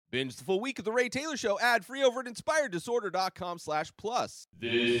Binge the full week of The Ray Taylor Show ad-free over at inspireddisorder.com/plus.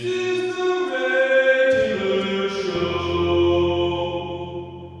 This is The Ray Taylor Show.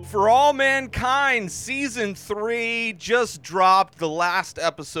 For All Mankind, Season 3 just dropped. The last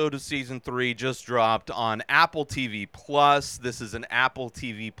episode of Season 3 just dropped on Apple TV+. This is an Apple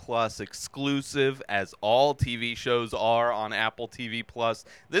TV Plus exclusive, as all TV shows are on Apple TV+.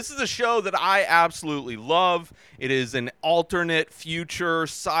 This is a show that I absolutely love. It is an alternate future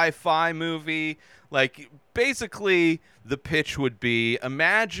sci-fi movie. Like, basically, the pitch would be,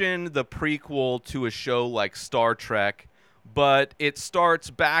 imagine the prequel to a show like Star Trek, but it starts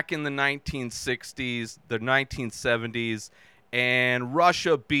back in the 1960s, the 1970s, and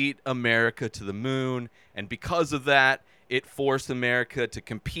Russia beat America to the moon, and because of that, it forced America to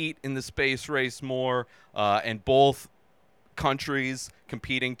compete in the space race more, and both countries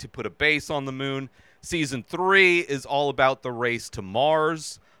competing to put a base on the moon. Season 3 is all about the race to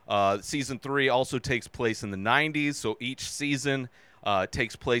Mars. Season 3 also takes place in the 90s, so each season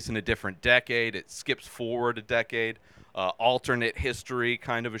takes place in a different decade. It skips forward a decade. Alternate history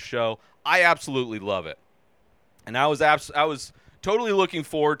kind of a show. I absolutely love it, and I was totally looking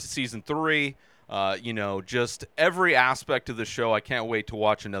forward to Season 3. Just every aspect of the show. I can't wait to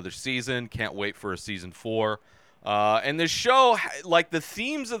watch another season. Can't wait for a Season 4. And the show, like the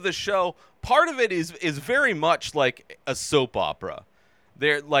themes of the show, part of it is very much like a soap opera.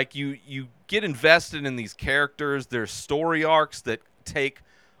 They're like you get invested in these characters. There's story arcs that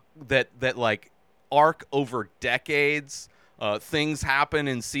arc over decades. Things happen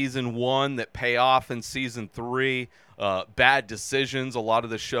in Season 1 that pay off in Season 3. Bad decisions. A lot of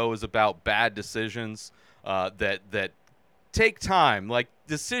the show is about bad decisions that take time. Like,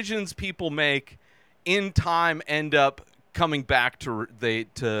 decisions people make in time end up coming back to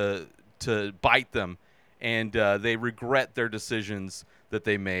bite them, and they regret their decisions that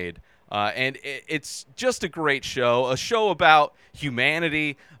they made. And it's just a great show, a show about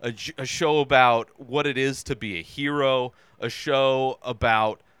humanity, a show about what it is to be a hero, a show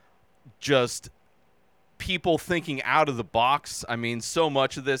about just people thinking out of the box. I mean, so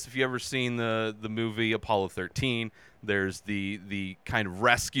much of this, if you ever seen the movie Apollo 13, there's the kind of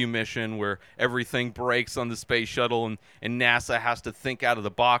rescue mission where everything breaks on the space shuttle, and NASA has to think out of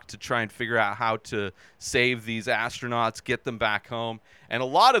the box to try and figure out how to save these astronauts, get them back home. And a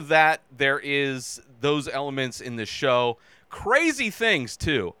lot of that, there is those elements in the show. Crazy things,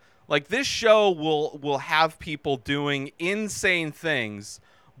 too. Like, this show will have people doing insane things,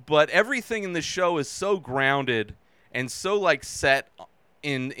 but everything in the show is so grounded and so, like, set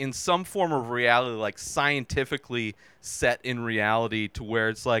in some form of reality, like scientifically set in reality, to where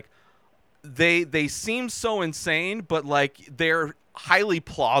it's like they seem so insane, but like they're highly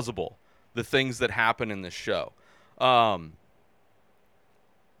plausible, the things that happen in this show. So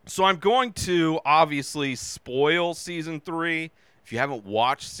I'm going to obviously spoil Season 3. If you haven't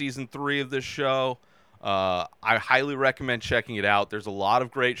watched Season 3 of this show, I highly recommend checking it out. There's a lot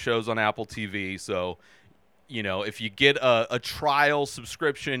of great shows on Apple TV, so if you get a trial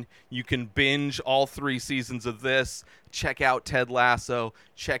subscription, you can binge all 3 seasons of this. Check out Ted Lasso.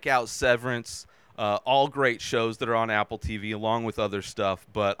 Check out Severance. All great shows that are on Apple TV, along with other stuff.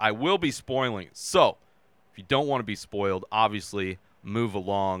 But I will be spoiling. So, if you don't want to be spoiled, obviously move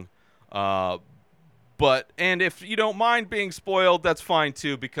along. And if you don't mind being spoiled, that's fine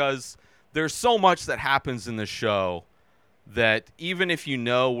too, because there's so much that happens in the show that even if you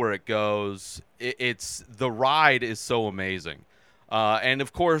know where it goes, it's the ride is so amazing. And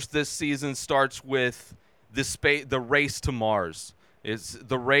of course, this season starts with the race to Mars. It's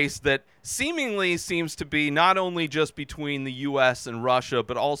the race that seemingly seems to be not only just between the U.S. and Russia,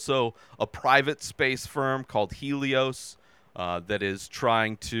 but also a private space firm called Helios that is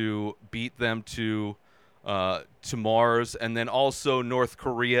trying to beat them to Mars. And then also North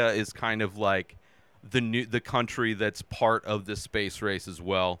Korea is kind of like the country that's part of this space race as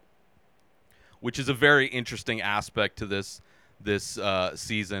well, which is a very interesting aspect to this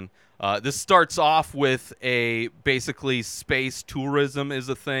season. This starts off with basically space tourism is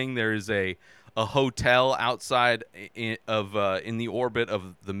a thing. There is a hotel outside in the orbit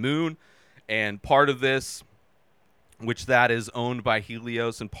of the moon, and part of this, which that is owned by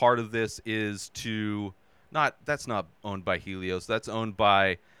Helios, and part of this is that's not owned by Helios. That's owned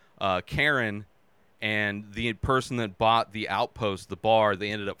by Karen. And the person that bought the Outpost, the bar,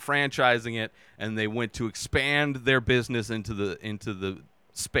 they ended up franchising it, and they went to expand their business into the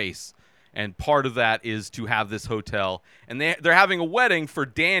space. And part of that is to have this hotel. And they're having a wedding for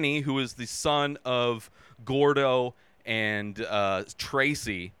Danny, who is the son of Gordo and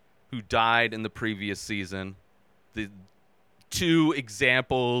Tracy, who died in the previous season. The two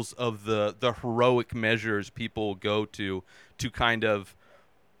examples of the heroic measures people go to kind of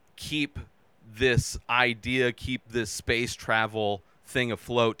keep this idea, keep this space travel thing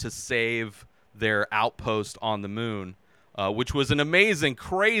afloat to save their outpost on the moon, which was an amazing,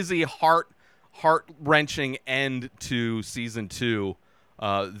 crazy, heart-wrenching end to season 2,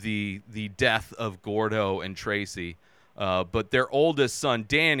 the death of Gordo and Tracy. But their oldest son,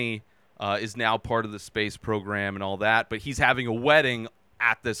 Danny, is now part of the space program and all that, but he's having a wedding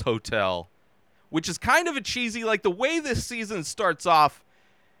at this hotel, which is kind of a cheesy, like the way this season starts off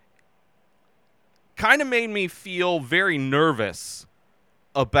kind of made me feel very nervous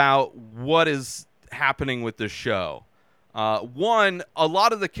about what is happening with the show. One, a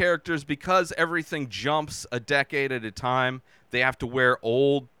lot of the characters, because everything jumps a decade at a time, they have to wear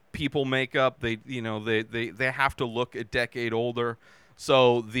old people makeup. They have to look a decade older.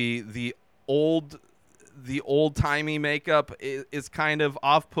 So the old-timey makeup is kind of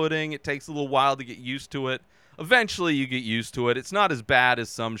off-putting. It takes a little while to get used to it. Eventually, you get used to it. It's not as bad as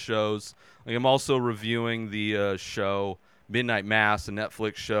some shows. Like, I'm also reviewing the show Midnight Mass, a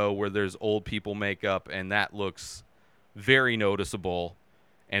Netflix show where there's old people makeup, and that looks very noticeable.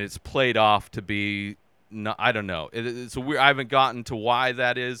 And it's played off to be, I don't know. It's weird. I haven't gotten to why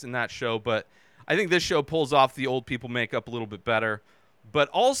that is in that show, but I think this show pulls off the old people makeup a little bit better. But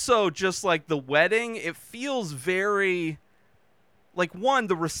also, just like the wedding, it feels very, like, one,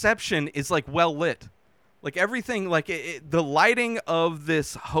 the reception is like well lit. Like everything, like the lighting of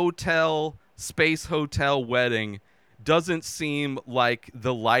this space hotel wedding doesn't seem like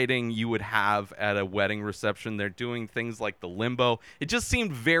the lighting you would have at a wedding reception. They're doing things like the limbo. It just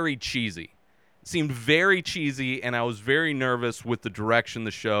seemed very cheesy. It seemed very cheesy, and I was very nervous with the direction the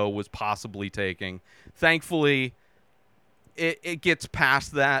show was possibly taking. Thankfully, it gets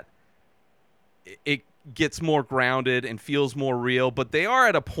past that. It gets more grounded and feels more real, but they are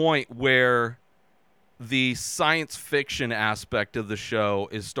at a point where the science fiction aspect of the show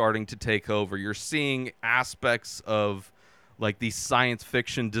is starting to take over. You're seeing aspects of like these science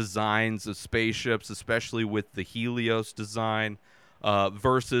fiction designs of spaceships, especially with the Helios design,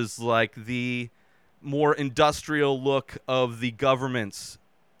 versus like the more industrial look of the governments,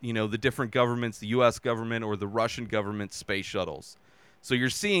 the different governments, the U.S. government or the Russian government space shuttles. So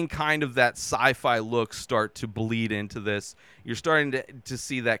you're seeing kind of that sci-fi look start to bleed into this. You're starting to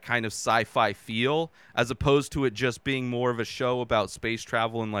see that kind of sci-fi feel, as opposed to it just being more of a show about space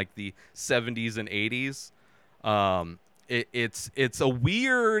travel in like the 70s and 80s. It's a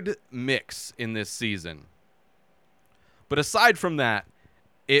weird mix in this season. But aside from that,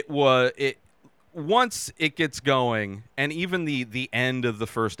 once it gets going, and even the end of the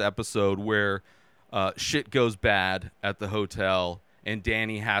first episode where shit goes bad at the hotel, and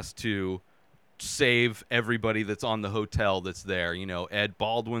Danny has to save everybody that's on the hotel that's there. Ed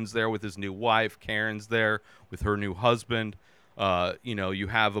Baldwin's there with his new wife. Karen's there with her new husband. You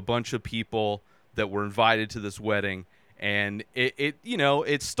have a bunch of people that were invited to this wedding. And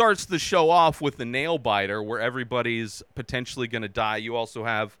it starts the show off with the nail biter where everybody's potentially going to die. You also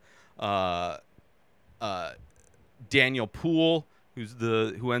have Daniel Poole,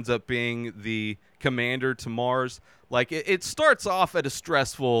 who ends up being the commander to Mars. Like it starts off at a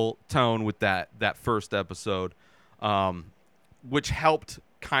stressful tone with that first episode, which helped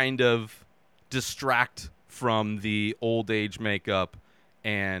kind of distract from the old age makeup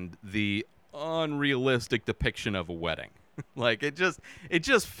and the unrealistic depiction of a wedding. Like it just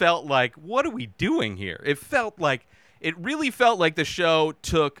felt like, what are we doing here? It really felt like the show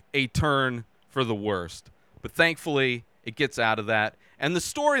took a turn for the worst. But thankfully, it gets out of that. And the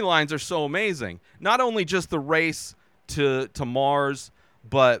storylines are so amazing. Not only just the race to Mars,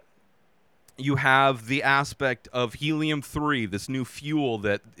 but you have the aspect of helium-3, this new fuel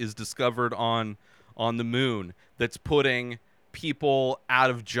that is discovered on the moon that's putting people out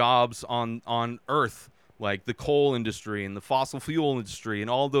of jobs on Earth, like the coal industry and the fossil fuel industry and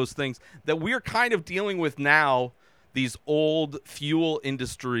all those things that we're kind of dealing with now, these old fuel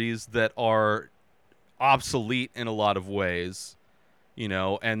industries that are obsolete in a lot of ways,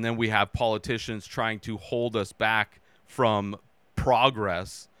 and then we have politicians trying to hold us back from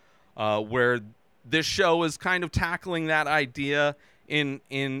progress, where this show is kind of tackling that idea in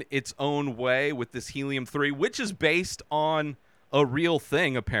its own way with this helium-3, which is based on a real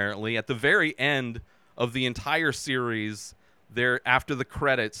thing, apparently. At the very end of the entire series, there, after the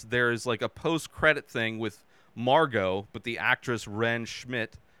credits, there is like a post-credit thing with Margot, but the actress Ren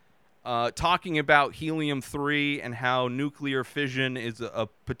Schmidt, talking about helium-3 and how nuclear fission is a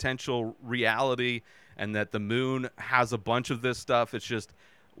potential reality, and that the moon has a bunch of this stuff. It's just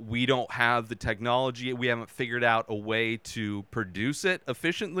We don't have the technology. We haven't figured out a way to produce it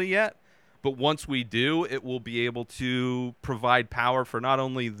efficiently yet. But once we do, it will be able to provide power for not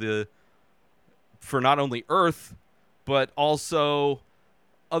only Earth, but also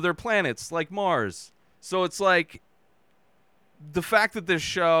other planets like Mars. So it's like the fact that this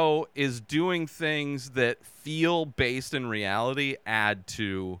show is doing things that feel based in reality add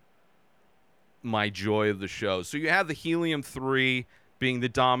to my joy of the show. So you have the helium-3 being the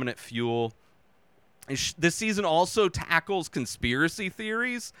dominant fuel. This season also tackles conspiracy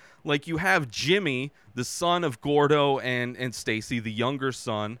theories. Like you have Jimmy, the son of Gordo and Stacy, the younger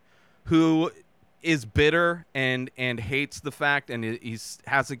son, who is bitter and hates the fact, and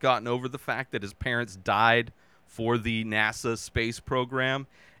hasn't gotten over the fact that his parents died for the NASA space program,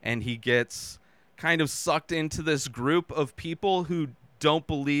 and he gets kind of sucked into this group of people who don't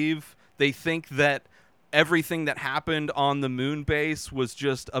believe. They think that everything that happened on the moon base was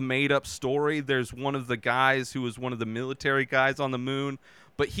just a made-up story. There's one of the guys who was one of the military guys on the moon,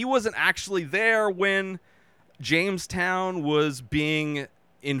 but he wasn't actually there when Jamestown was being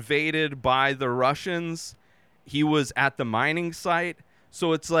invaded by the Russians. He was at the mining site.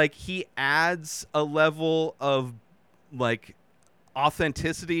 So it's like he adds a level of like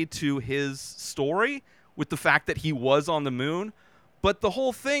authenticity to his story with the fact that he was on the moon. But the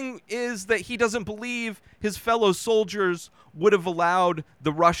whole thing is that he doesn't believe his fellow soldiers would have allowed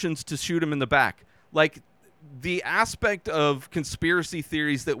the Russians to shoot him in the back. Like, the aspect of conspiracy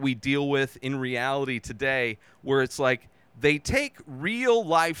theories that we deal with in reality today, where it's like they take real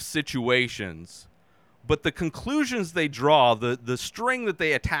life situations, but the conclusions they draw, the string that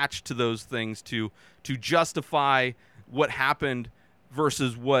they attach to those things to justify what happened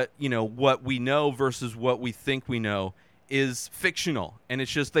versus what we know versus what we think we know, is fictional. And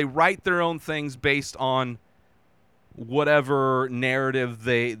it's just they write their own things based on whatever narrative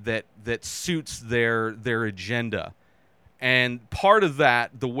that suits their agenda. And part of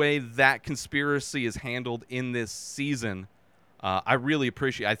that, the way that conspiracy is handled in this season, I really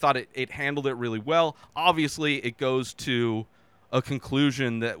appreciate. I thought it handled it really well. Obviously, it goes to a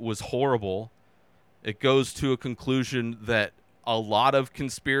conclusion that was horrible. It goes to a conclusion that a lot of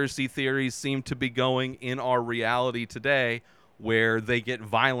conspiracy theories seem to be going in our reality today, where they get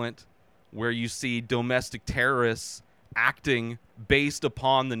violent, where you see domestic terrorists acting based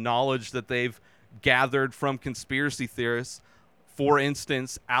upon the knowledge that they've gathered from conspiracy theorists. For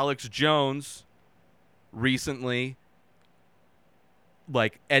instance, Alex Jones recently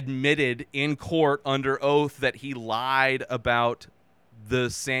admitted in court under oath that he lied about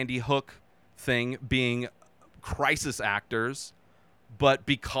the Sandy Hook thing being crisis actors, but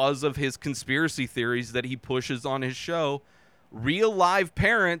because of his conspiracy theories that he pushes on his show, real live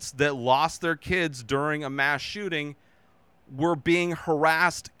parents that lost their kids during a mass shooting were being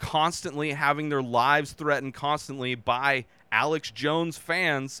harassed constantly, having their lives threatened constantly by Alex Jones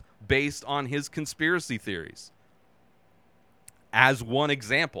fans based on his conspiracy theories, as one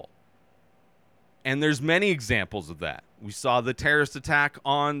example. And there's many examples of that. We saw the terrorist attack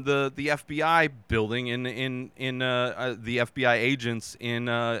on the FBI building in the FBI agents in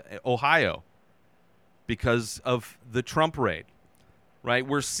Ohio because of the Trump raid, right?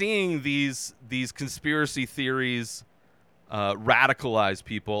 We're seeing these conspiracy theories radicalize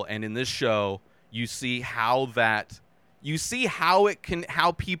people, and in this show, you see how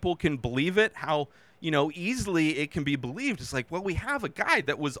people can believe it, how easily it can be believed. It's like, well, we have a guy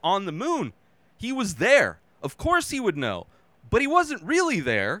that was on the moon. He was there. Of course he would know. But he wasn't really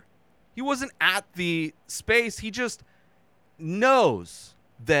there. He wasn't at the space. He just knows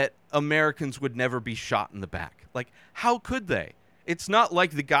that Americans would never be shot in the back. Like, how could they? It's not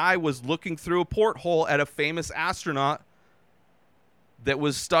like the guy was looking through a porthole at a famous astronaut that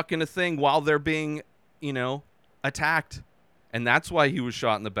was stuck in a thing while they're being, attacked. And that's why he was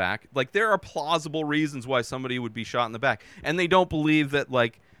shot in the back. Like, there are plausible reasons why somebody would be shot in the back. And they don't believe that,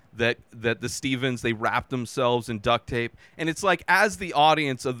 that the Stevens, they wrapped themselves in duct tape. And it's like, as the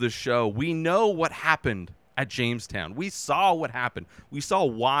audience of the show, we know what happened at Jamestown. We saw what happened. We saw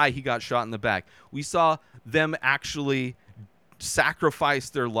why he got shot in the back. We saw them actually sacrifice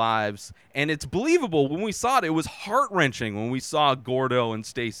their lives. And it's believable. When we saw it, it was heart-wrenching when we saw Gordo and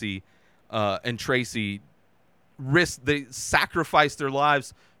Stacy and Tracy they sacrificed their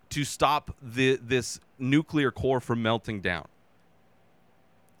lives to stop this nuclear core from melting down.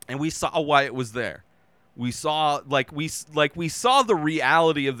 And we saw why it was there. We saw we saw the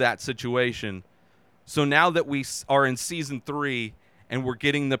reality of that situation. So now that we are in season 3 and we're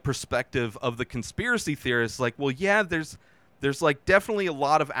getting the perspective of the conspiracy theorists, well, yeah, there's definitely a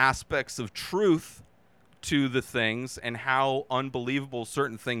lot of aspects of truth to the things and how unbelievable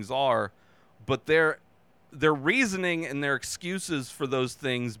certain things are, but their reasoning and their excuses for those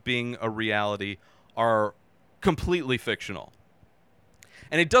things being a reality are completely fictional.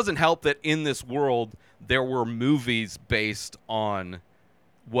 And it doesn't help that in this world there were movies based on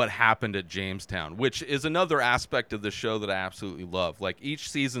what happened at Jamestown, which is another aspect of the show that I absolutely love. Like,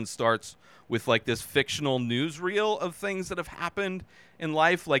 each season starts with like this fictional newsreel of things that have happened in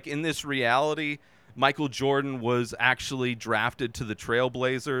life. Like, in this reality, Michael Jordan was actually drafted to the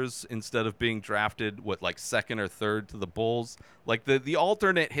Trailblazers instead of being drafted, like second or third to the Bulls. Like, the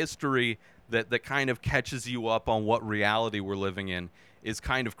alternate history that kind of catches you up on what reality we're living in is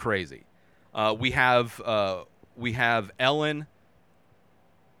kind of crazy. We have Ellen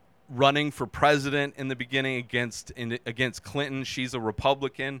running for president in the beginning against Clinton. She's a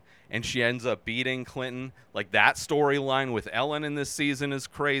Republican, and she ends up beating Clinton. Like, that storyline with Ellen in this season is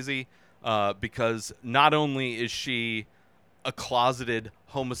crazy, because not only is she a closeted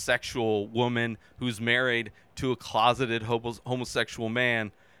homosexual woman who's married to a closeted homosexual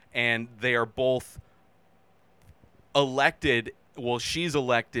man, and they are both elected. Well, she's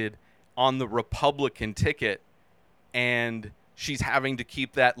elected on the Republican ticket, and she's having to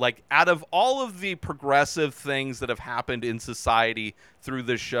keep that. Like, out of all of the progressive things that have happened in society through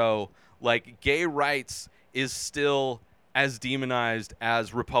this show, like, gay rights is still as demonized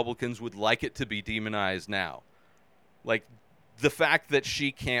as Republicans would like it to be demonized now. Like, the fact that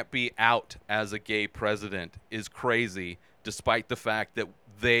she can't be out as a gay president is crazy, despite the fact that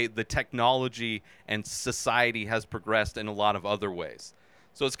the technology and society has progressed in a lot of other ways.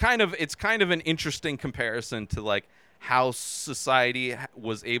 So it's kind of an interesting comparison to like how society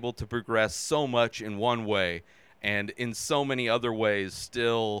was able to progress so much in one way and in so many other ways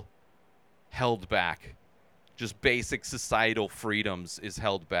still held back. Just basic societal freedoms is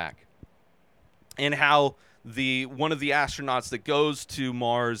held back. And how one of the astronauts that goes to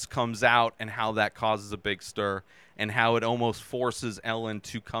Mars comes out, and how that causes a big stir, and how it almost forces Ellen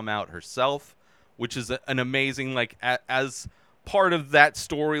to come out herself, which is an amazing, like, as part of that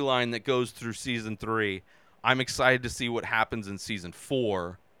storyline that goes through season 3. I'm excited to see what happens in season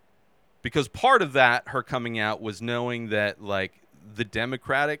 4, because part of that, her coming out, was knowing that like the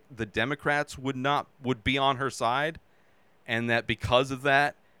Democrats would be on her side, and that because of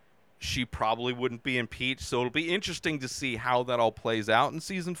that, she probably wouldn't be impeached. So it'll be interesting to see how that all plays out in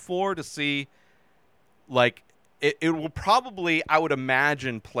season 4, to see, like, it will probably, I would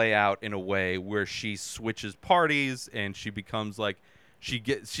imagine, play out in a way where she switches parties and she becomes like,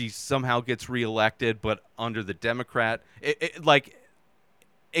 she somehow gets reelected, but under the Democrat.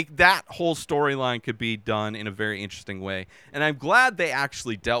 That whole storyline could be done in a very interesting way. And I'm glad they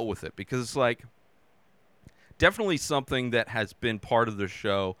actually dealt with it, because it's like definitely something that has been part of the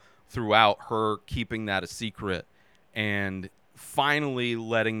show throughout, her keeping that a secret and finally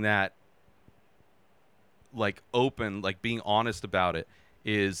letting that like open, like being honest about it,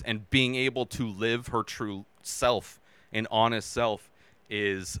 and being able to live her true self and honest self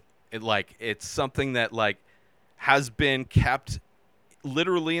it's something that like has been kept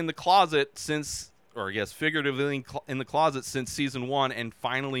literally in the closet since, or I guess figuratively in the closet since season 1, and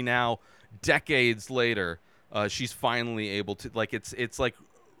finally now, decades later, she's finally able to, like, it's like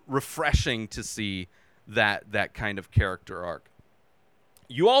refreshing to see that kind of character arc.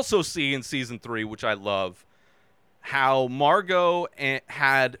 You also see in season 3, which I love, how Margot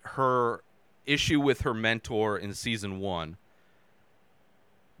had her issue with her mentor in season 1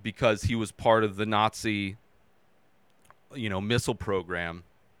 because he was part of the Nazi, missile program,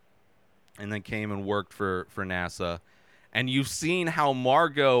 and then came and worked for NASA. And you've seen how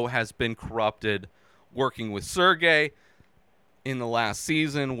Margot has been corrupted working with Sergei in the last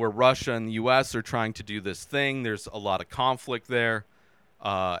season, where Russia and the U.S. are trying to do this thing. There's a lot of conflict there.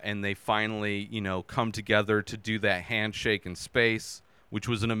 And they finally, come together to do that handshake in space, which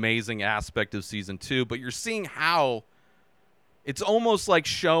was an amazing aspect of season 2. But you're seeing how it's almost like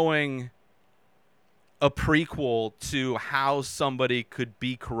showing a prequel to how somebody could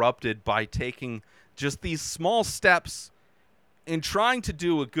be corrupted by taking just these small steps in trying to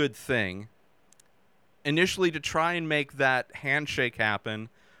do a good thing, initially to try and make that handshake happen,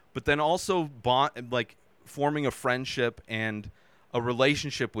 but then also forming a friendship and a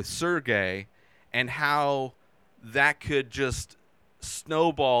relationship with Sergei, and how that could just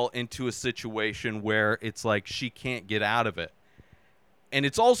snowball into a situation where it's like she can't get out of it. And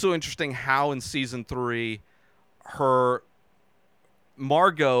it's also interesting how in season 3, her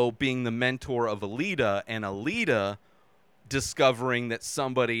Margot being the mentor of Alita, and Alita discovering that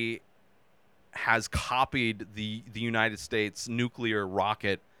somebody has copied the United States nuclear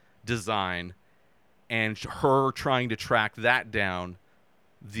rocket design, and her trying to track that down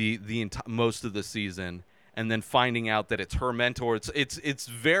most of the season, and then finding out that it's her mentor. It's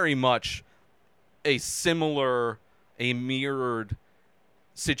very much a mirrored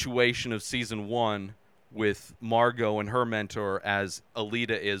situation of season 1 with Margot and her mentor as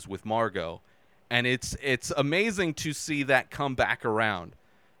Alita is with Margot. And it's amazing to see that come back around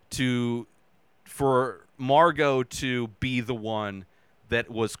for Margot to be the one that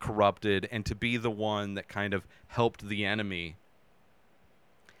was corrupted and to be the one that kind of helped the enemy,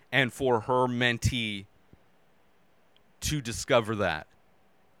 and for her mentee to discover that.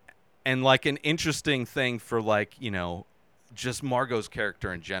 And like an interesting thing for just Margot's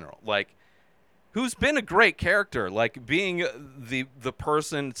character in general, who's been a great character, being the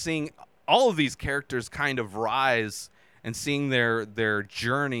person, seeing all of these characters kind of rise and seeing their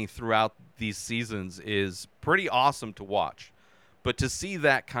journey throughout these seasons is pretty awesome to watch. But to see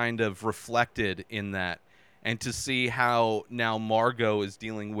that kind of reflected in that, and to see how now Margot is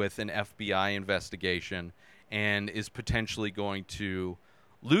dealing with an FBI investigation and is potentially going to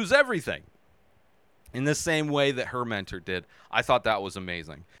lose everything in the same way that her mentor did, I thought that was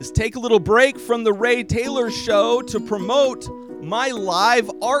amazing. Let's take a little break from the Ray Taylor Show to promote my live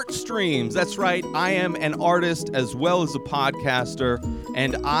art streams. That's right, I am an artist as well as a podcaster,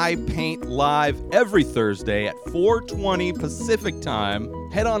 and I paint live every Thursday at 4:20 Pacific time.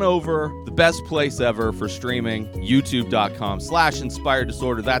 Head on over, the best place ever for streaming, youtube.com/Inspired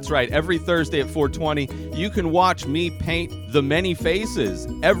Disorder. That's right, every Thursday at 4:20, you can watch me paint the many faces.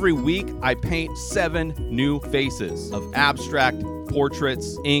 Every week, I paint 7 new faces of abstract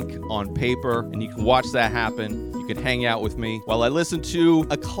portraits, ink on paper, and you can watch that happen. You can hang out with me while I listen to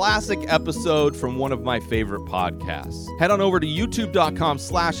a classic episode from one of my favorite podcasts. Head on over to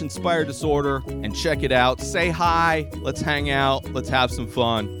youtube.com/Inspired Disorder and check it out. Say hi, let's hang out, let's have some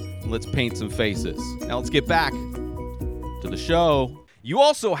fun, and let's paint some faces. Now let's get back to the show. You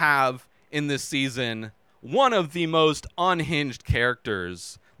also have in this season one of the most unhinged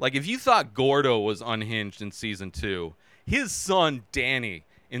characters. Like, if you thought Gordo was unhinged in season 2, his son Danny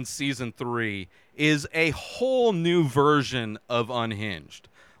in season 3 is a whole new version of unhinged.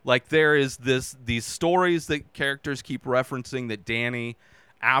 Like, there is these stories that characters keep referencing that Danny,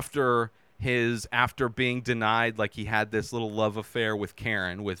 after being denied, like he had this little love affair with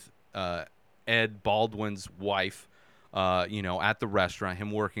Karen, with Ed Baldwin's wife, at the restaurant,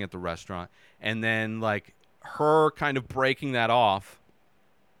 him working at the restaurant, and then like her kind of breaking that off.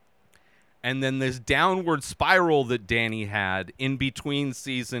 And then this downward spiral that Danny had in between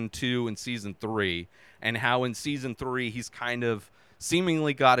season 2 and season 3, and how in season 3 he's kind of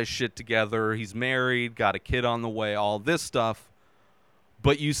seemingly got his shit together. He's married, got a kid on the way, all this stuff.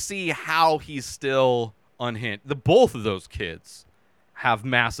 But you see how he's still unhinged. Both of those kids have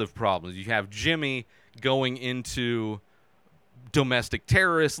massive problems. You have Jimmy going into domestic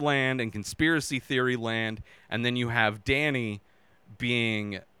terrorist land and conspiracy theory land, and then you have Danny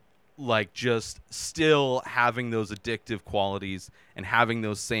being like just still having those addictive qualities and having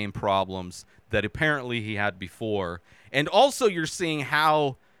those same problems that apparently he had before. And also you're seeing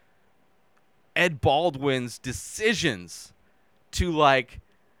how Ed Baldwin's decisions to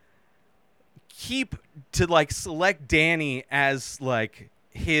select Danny as like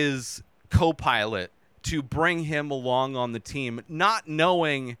his co-pilot to bring him along on the team, not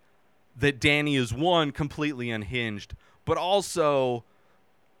knowing that Danny is, one, completely unhinged, but also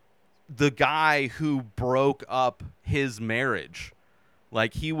the guy who broke up his marriage.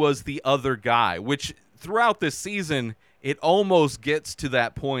 Like, he was the other guy, which throughout this season, it almost gets to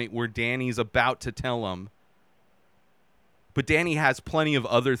that point where Danny's about to tell him. But Danny has plenty of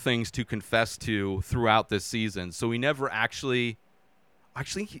other things to confess to throughout this season. So he never actually I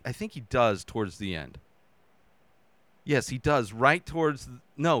think he does towards the end. Yes, he does right towards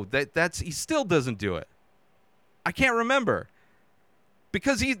he still doesn't do it. I can't remember.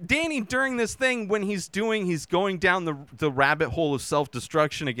 Because Danny, during this thing, when he's going down the rabbit hole of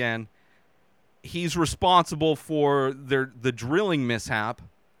self-destruction again, he's responsible for the drilling mishap.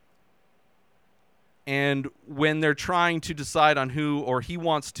 And when they're trying to decide on he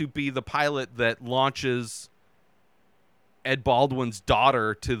wants to be the pilot that launches Ed Baldwin's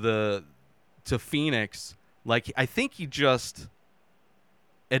daughter to Phoenix, like, I think he just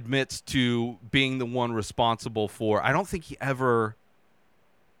admits to being the one responsible for. I don't think he ever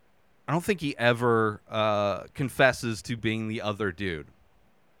confesses to being the other dude.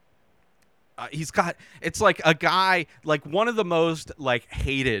 It's like a guy, like one of the most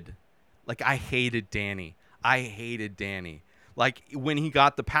hated. Like, I hated Danny. Like, when he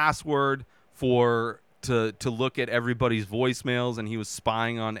got the password to look at everybody's voicemails and he was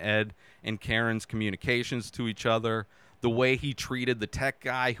spying on Ed and Karen's communications to each other, the way he treated the tech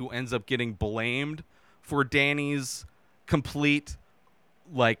guy who ends up getting blamed for Danny's complete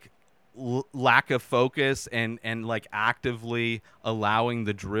like lack of focus and like actively allowing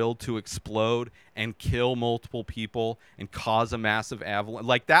the drill to explode and kill multiple people and cause a massive avalanche.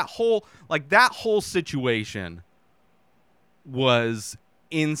 Like that whole situation was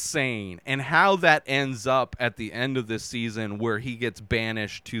insane, and how that ends up at the end of this season where he gets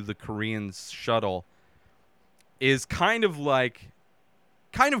banished to the Korean shuttle is kind of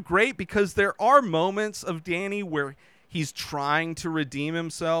great, because there are moments of Danny where he's trying to redeem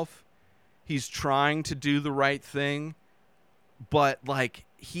himself. He's trying to do the right thing, but like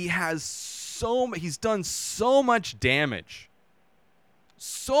he's done so much damage,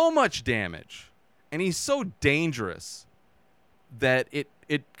 and he's so dangerous that it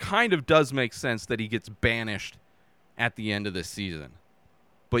kind of does make sense that he gets banished at the end of this season.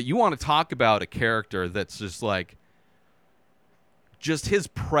 But you want to talk about a character that's just his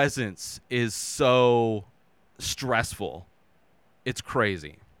presence is so stressful. It's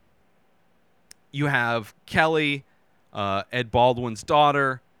crazy. You have Kelly, Ed Baldwin's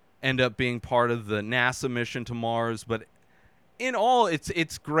daughter, end up being part of the NASA mission to Mars. But in all,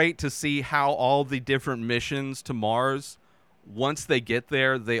 it's great to see how all the different missions to Mars, once they get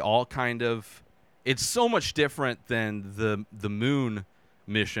there, they all kind of, it's so much different than the moon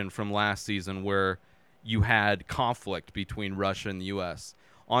mission from last season, where you had conflict between Russia and the US.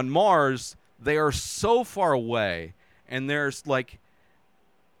 On Mars, they are so far away, and they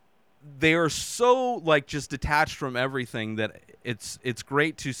are so just detached from everything, that it's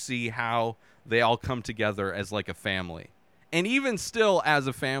great to see how they all come together as like a family. And even still as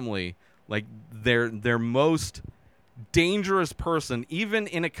a family, like their most dangerous person, even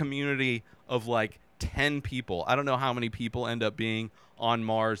in a community of like 10 people. I don't know how many people end up being on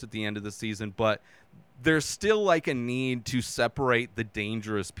Mars at the end of the season, but there's still like a need to separate the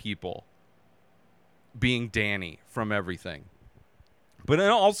dangerous people, being Danny, from everything. But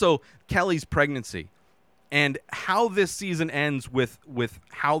then also Kelly's pregnancy, and how this season ends with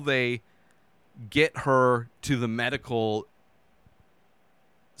how they get her to the medical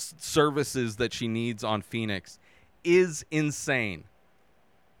services that she needs on Phoenix is insane.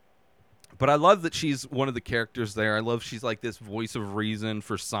 But I love that she's one of the characters there. I love she's like this voice of reason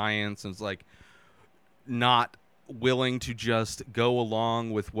for science, and is like not willing to just go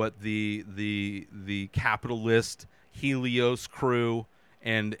along with what the capitalist Helios crew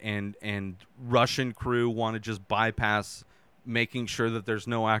and Russian crew want to just bypass, making sure that there's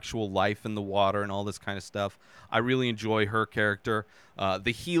no actual life in the water and all this kind of stuff. I really enjoy her character.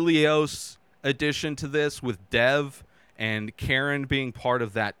 The Helios addition to this, with Dev and Karen being part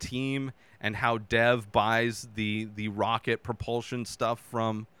of that team, and how Dev buys the rocket propulsion stuff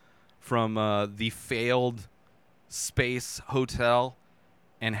from the failed space hotel,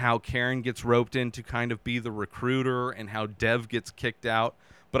 and how Karen gets roped in to kind of be the recruiter, and how Dev gets kicked out.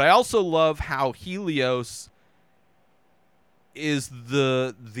 But I also love how Helios is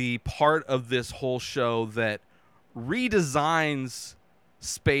the part of this whole show that redesigns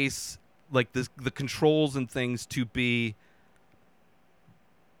space, like the controls and things, to be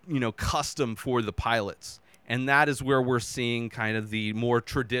custom for the pilots. And that is where we're seeing kind of the more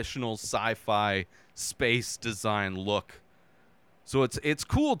traditional sci-fi space design look. So it's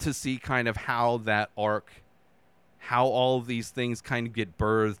cool to see kind of how that arc, how all of these things kind of get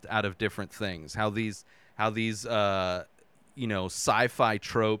birthed out of different things, how these sci-fi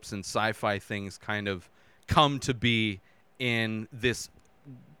tropes and sci-fi things kind of come to be in this,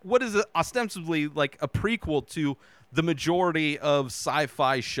 what is ostensibly like a prequel to the majority of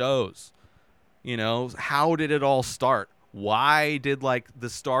sci-fi shows. How did it all start? Why did like the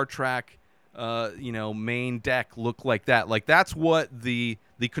Star Trek main deck look like that? Like that's what the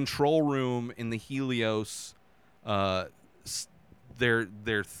control room in the Helios, their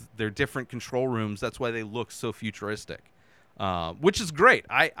different control rooms, that's why they look so futuristic, which is great.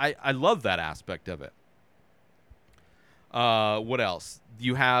 I love that aspect of it. What else?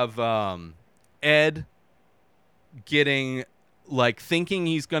 You have Ed getting thinking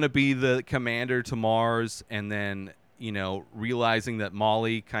he's going to be the commander to Mars, and then realizing that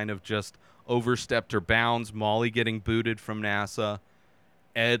Molly kind of just overstepped her bounds, Molly getting booted from NASA,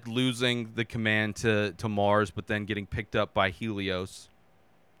 Ed losing the command to Mars, but then getting picked up by Helios.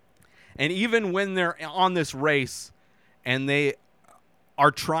 And even when they're on this race and they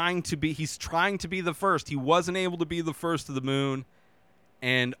are he's trying to be the first. He wasn't able to be the first to the moon,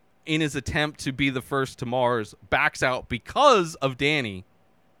 and in his attempt to be the first to Mars, backs out because of Danny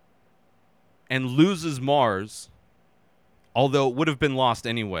and loses Mars, although it would have been lost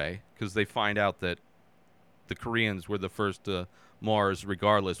anyway because they find out that the Koreans were the first to Mars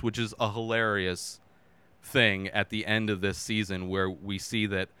regardless, which is a hilarious thing at the end of this season where we see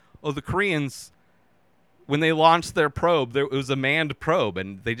that, the Koreans, when they launched their probe, it was a manned probe,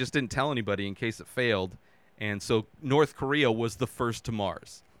 and they just didn't tell anybody in case it failed. And so North Korea was the first to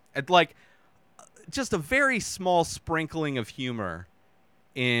Mars. And like, just a very small sprinkling of humor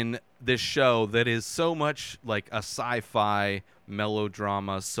in this show that is so much like a sci-fi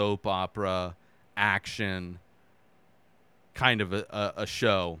melodrama, soap opera, action kind of a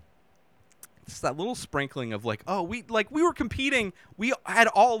show. Just that little sprinkling of like, we were competing. We had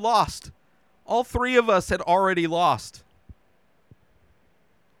all lost. All three of us had already lost.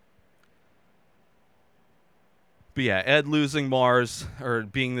 But yeah, Ed losing Mars, or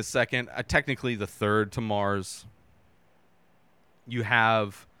being the second, technically the third to Mars. You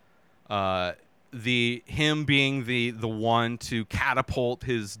have him being the one to catapult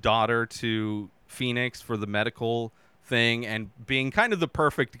his daughter to Phoenix for the medical thing, and being kind of the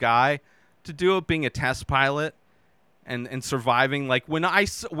perfect guy to do it, being a test pilot and surviving. Like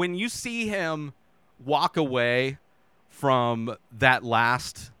when you see him walk away from that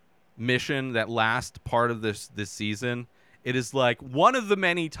last mission, that last part of this season, it is like one of the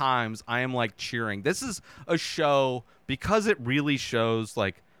many times I am like cheering. This is a show, because it really shows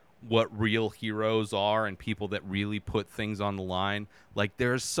like what real heroes are and people that really put things on the line. Like,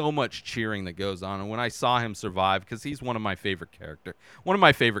 there's so much cheering that goes on. And when I saw him survive, because he's one of my favorite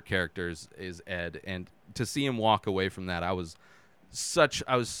characters is Ed, and to see him walk away from that, I was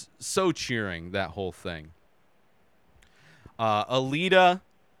so cheering that whole thing. Alita,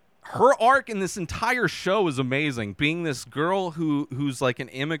 her arc in this entire show is amazing. Being this girl who's like an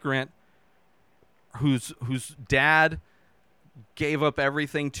immigrant, whose dad gave up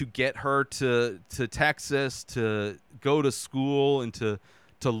everything to get her to Texas to go to school and to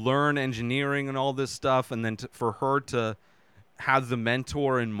learn engineering and all this stuff, and then for her to have the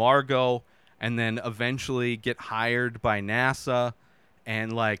mentor in Margot, and then eventually get hired by NASA,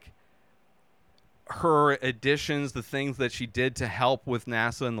 and like her additions, the things that she did to help with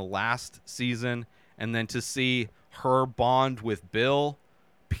NASA in the last season, and then to see her bond with Bill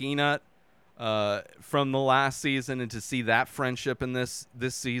Peanut from the last season, and to see that friendship in this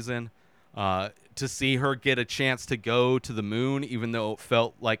season, to see her get a chance to go to the moon, even though it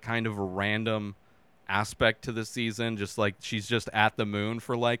felt like kind of a random aspect to the season, just like she's just at the moon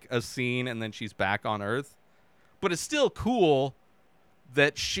for like a scene and then she's back on Earth. But it's still cool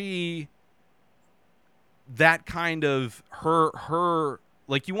that that kind of her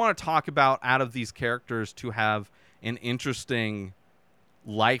like, you want to talk about, out of these characters, to have an interesting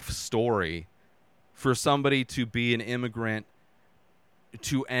life story for somebody to be an immigrant,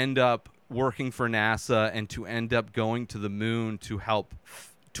 to end up working for NASA, and to end up going to the moon to help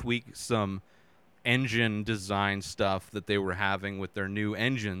tweak some engine design stuff that they were having with their new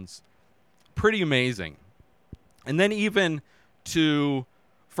engines. Pretty amazing. And then even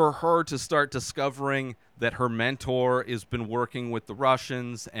for her to start discovering that her mentor has been working with the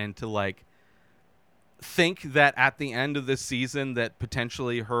Russians, and to like think that at the end of this season that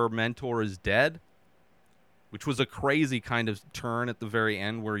potentially her mentor is dead, which was a crazy kind of turn at the very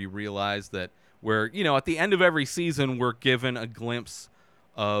end, where you realize that at the end of every season, we're given a glimpse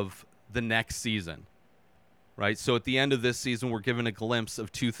of the next season, right? So at the end of this season, we're given a glimpse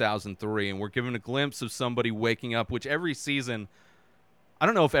of 2003, and we're given a glimpse of somebody waking up, which every season, I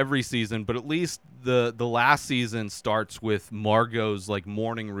don't know if every season, but at least the last season starts with Margot's like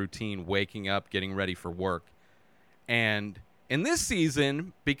morning routine, waking up, getting ready for work. And in this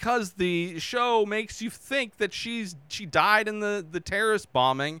season, because the show makes you think that she died in the terrorist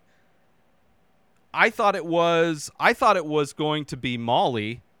bombing, I thought it was going to be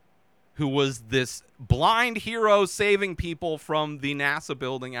Molly, who was this blind hero saving people from the NASA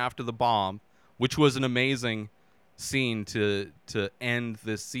building after the bomb, which was an amazing scene to end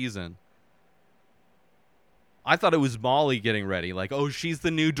this season. I thought it was Molly getting ready, like, she's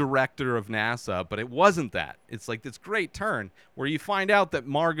the new director of NASA, but it wasn't that. It's like this great turn where you find out that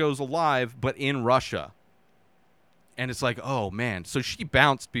Margot's alive, but in Russia. And it's like, oh man, so she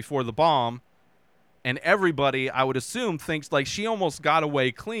bounced before the bomb, and everybody, I would assume, thinks like she almost got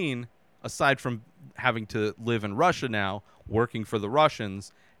away clean, aside from having to live in Russia now, working for the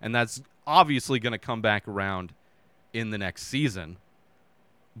Russians, and that's obviously going to come back around in the next season.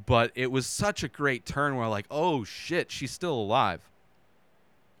 But it was such a great turn where like, oh shit, she's still alive.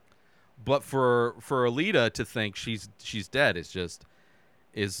 But for Alita to think she's dead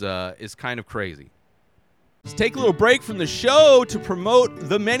is kind of crazy. Let's take a little break from the show to promote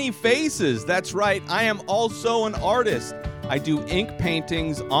The Many Faces. That's right, I am also an artist. I do ink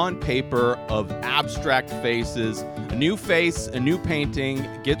paintings on paper of abstract faces. A new face, a new painting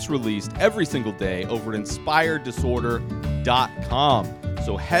gets released every single day over at inspireddisorder.com.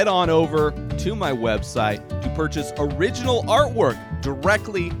 So head on over to my website to purchase original artwork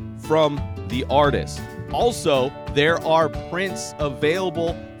directly from the artist. Also, there are prints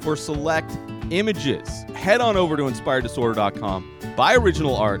available for select images. Head on over to inspireddisorder.com, buy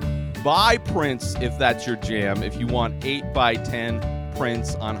original art, buy prints if that's your jam, if you want 8x10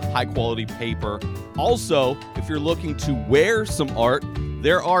 prints on high quality paper. Also, if you're looking to wear some art,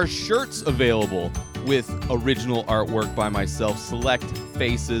 there are shirts available with original artwork by myself. Select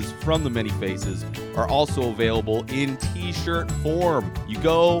faces from the many faces are also available in t-shirt form. You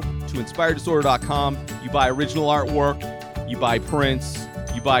go to inspireddisorder.com, you buy original artwork, you buy prints,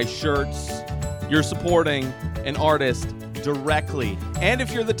 you buy shirts. You're supporting an artist directly. And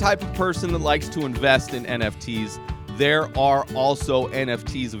if you're the type of person that likes to invest in NFTs, there are also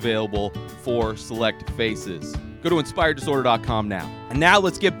NFTs available for select faces. Go to inspireddisorder.com now. And now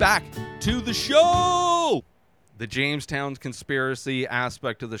let's get back to the show. The Jamestown conspiracy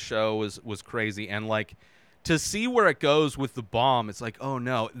aspect of the show was crazy. And like, to see where it goes with the bomb, it's like, oh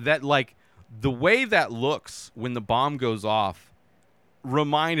no, that like the way that looks when the bomb goes off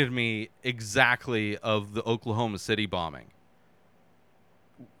reminded me exactly of the Oklahoma City bombing.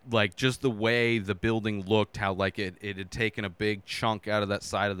 Like just the way the building looked, how like it had taken a big chunk out of that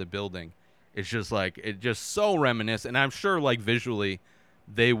side of the building. It's just like, it just so reminiscent. And I'm sure like visually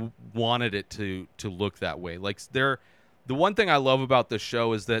they wanted it to look that way. Like the one thing I love about this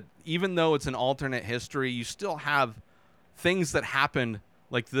show is that even though it's an alternate history, you still have things that happened,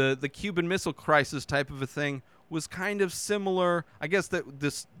 like the Cuban Missile Crisis type of a thing was kind of similar. I guess that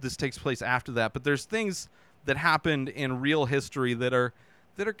this takes place after that, but there's things that happened in real history that are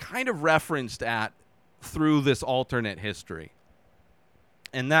kind of referenced at through this alternate history.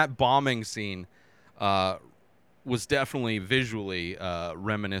 And that bombing scene was definitely visually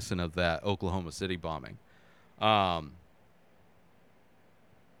reminiscent of that Oklahoma City bombing.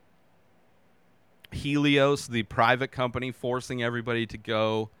 Helios, the private company, forcing everybody to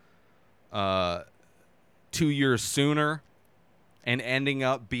go 2 years sooner and ending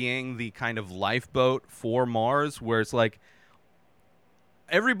up being the kind of lifeboat for Mars, where it's like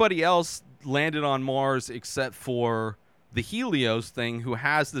everybody else landed on Mars except for the Helios thing, who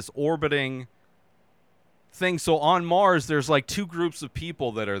has this orbiting thing. So on Mars, there's like two groups of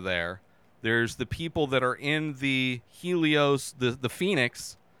people that are there. There's the people that are in the Helios, the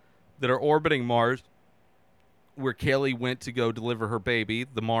Phoenix, that are orbiting Mars, where Kaylee went to go deliver her baby,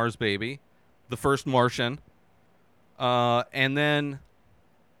 the Mars baby, the first Martian. And then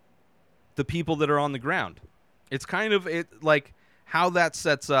the people that are on the ground. It's kind of like how that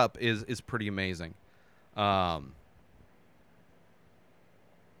sets up is pretty amazing. And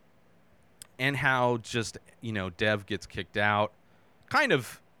how just, Dev gets kicked out. Kind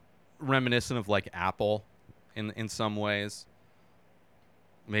of reminiscent of like Apple in some ways.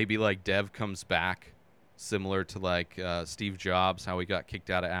 Maybe like Dev comes back, similar to like Steve Jobs, how he got kicked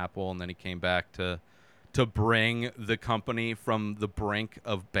out of Apple and then he came back to bring the company from the brink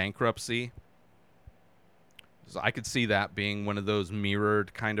of bankruptcy. So I could see that being one of those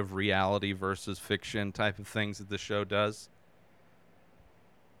mirrored kind of reality versus fiction type of things that the show does.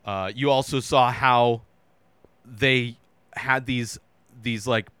 You also saw how they had these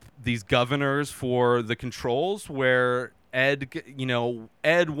governors for the controls, where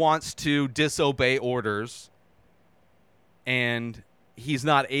Ed wants to disobey orders, and he's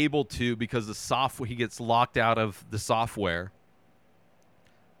not able to because the software, he gets locked out of the software.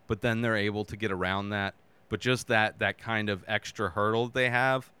 But then they're able to get around that. But just that kind of extra hurdle they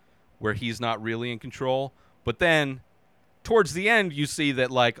have, where he's not really in control. But then towards the end, you see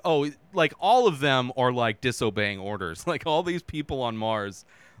that like all of them are like disobeying orders. Like all these people on Mars,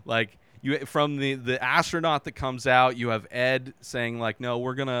 like you from the astronaut that comes out, you have Ed saying like, no,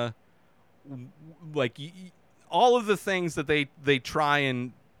 we're gonna like all of the things that they try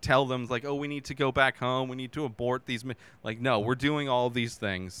and tell them, like, oh, we need to go back home, we need to abort these. Like, no, we're doing all of these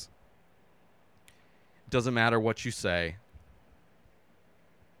things. Doesn't matter what you say.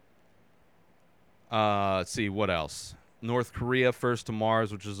 Let's see what else. North Korea first to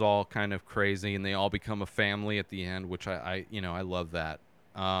Mars, which is all kind of crazy, and they all become a family at the end, which I love that.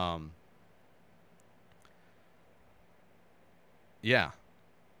 Yeah.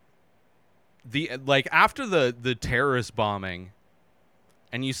 After the terrorist bombing,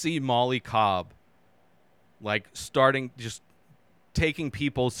 and you see Molly Cobb like starting just taking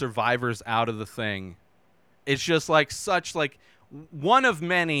people, survivors, out of the thing. It's just like such like one of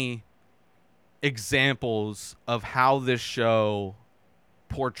many examples of how this show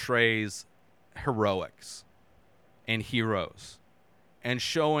portrays heroics and heroes, and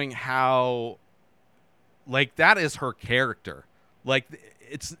showing how, like, that is her character. Like,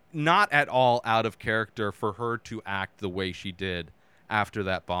 it's not at all out of character for her to act the way she did after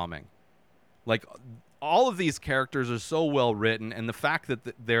that bombing. Like, all of these characters are so well written, and the fact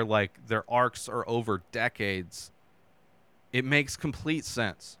that they're like, their arcs are over decades, it makes complete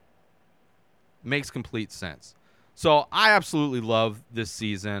sense. Makes complete sense. So I absolutely love this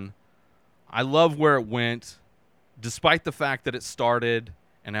season. I love where it went, despite the fact that it started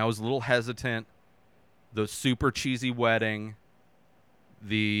and I was a little hesitant. The super cheesy wedding,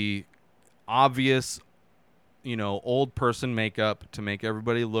 the obvious, old person makeup to make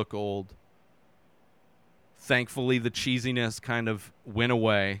everybody look old. Thankfully, the cheesiness kind of went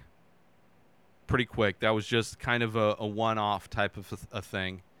away pretty quick. That was just kind of a one-off type of a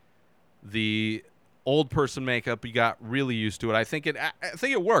thing. The old person makeup, you got really used to it. I think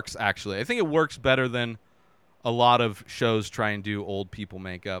it works, actually. I think it works better than a lot of shows try and do old people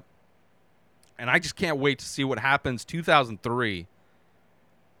makeup. And I just can't wait to see what happens. 2003,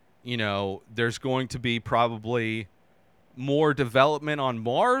 there's going to be probably more development on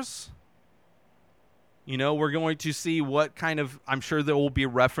Mars. We're going to see what kind of, I'm sure there will be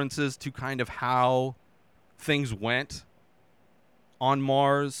references to kind of how things went on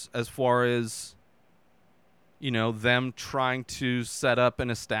Mars, as far as, them trying to set up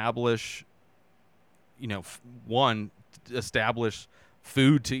and establish, establish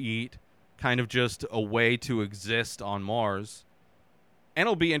food to eat, kind of just a way to exist on Mars. And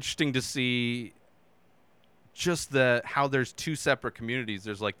it'll be interesting to see just how there's two separate communities.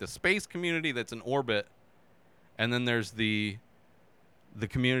 There's like the space community that's in orbit, and then there's the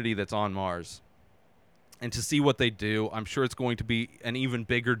community that's on Mars. And to see what they do, I'm sure it's going to be an even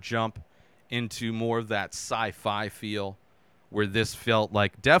bigger jump into more of that sci-fi feel, where this felt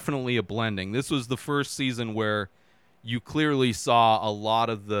like definitely a blending. This was the first season where you clearly saw a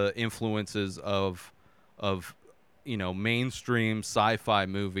lot of the influences of mainstream sci-fi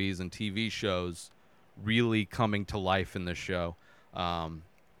movies and TV shows really coming to life in this show.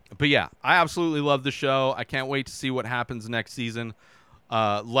 But yeah, I absolutely love the show. I can't wait to see what happens next season.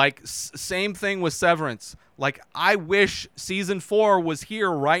 Same thing with Severance. Like, I wish season 4 was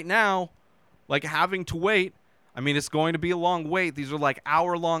here right now. Like, having to wait. I mean, it's going to be a long wait. These are like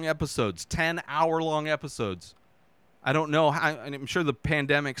hour-long episodes, 10-hour-long episodes. I don't know how, and I'm sure the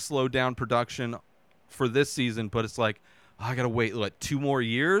pandemic slowed down production for this season, but it's like, I gotta wait 2 more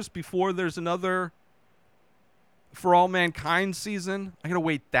years before there's another For All Mankind season. I gotta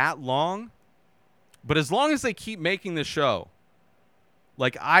wait that long. But as long as they keep making the show,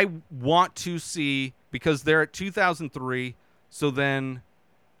 like, I want to see, because they're at 2003, so then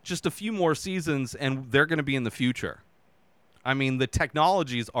just a few more seasons and they're going to be in the future. I mean, the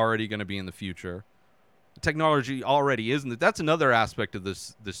technology is already going to be in the future. The technology already isn't. That's another aspect of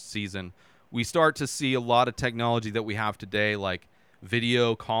this season. We start to see a lot of technology that we have today, like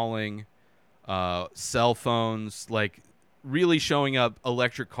video calling, cell phones, like really showing up.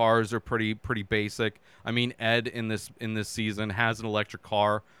 Electric cars are pretty basic. I mean, Ed in this season has an electric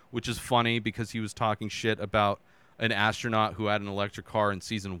car, which is funny because he was talking shit about an astronaut who had an electric car in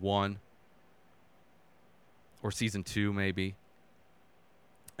season 1 or season 2 maybe.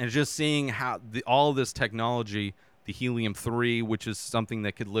 And just seeing how all this technology, the helium-3, which is something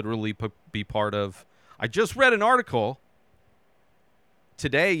that could literally be part of. I just read an article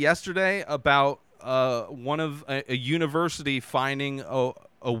yesterday, about a university finding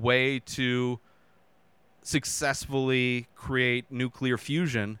a way to successfully create nuclear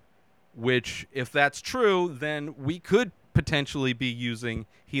fusion, which, if that's true, then we could potentially be using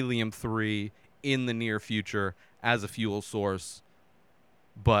helium-3 in the near future as a fuel source.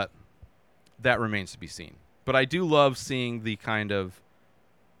 But that remains to be seen. But I do love seeing the kind of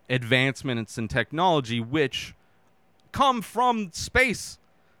advancements in technology which come from space,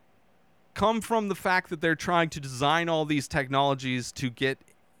 come from the fact that they're trying to design all these technologies to get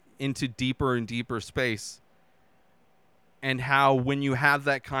into deeper and deeper space, and how when you have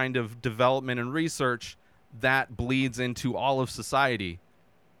that kind of development and research, that bleeds into all of society.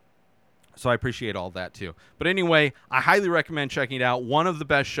 So I appreciate all that too. But anyway, I highly recommend checking it out. One of the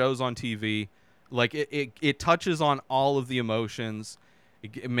best shows on TV. Like, it touches on all of the emotions.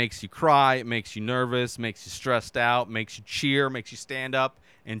 It makes you cry, it makes you nervous, makes you stressed out, makes you cheer, makes you stand up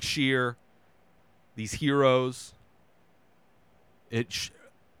and cheer these heroes.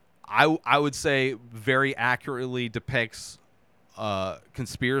 I would say very accurately depicts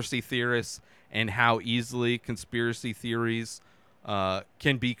conspiracy theorists and how easily conspiracy theories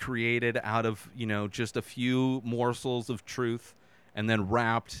can be created out of, just a few morsels of truth and then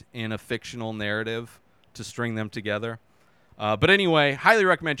wrapped in a fictional narrative to string them together. But anyway, highly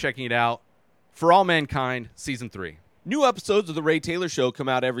recommend checking it out. For All Mankind, Season 3. New episodes of The Ray Taylor Show come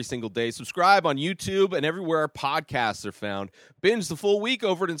out every single day. Subscribe on YouTube and everywhere our podcasts are found. Binge the full week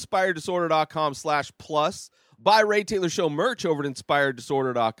over at InspiredDisorder.com/plus. Buy Ray Taylor Show merch over at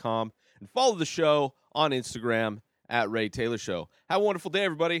InspiredDisorder.com. And follow the show on Instagram at Ray Taylor Show. Have a wonderful day,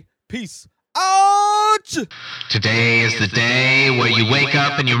 everybody. Peace out! Today is the day where you wake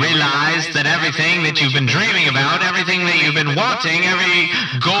up and you realize that everything that you've been dreaming about, everything that you've been wanting, every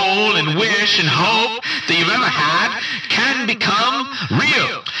goal and wish and hope that you've ever had can become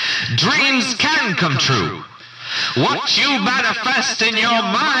real. Dreams can come true. What you manifest in your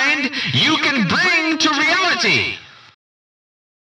mind, you can bring to reality.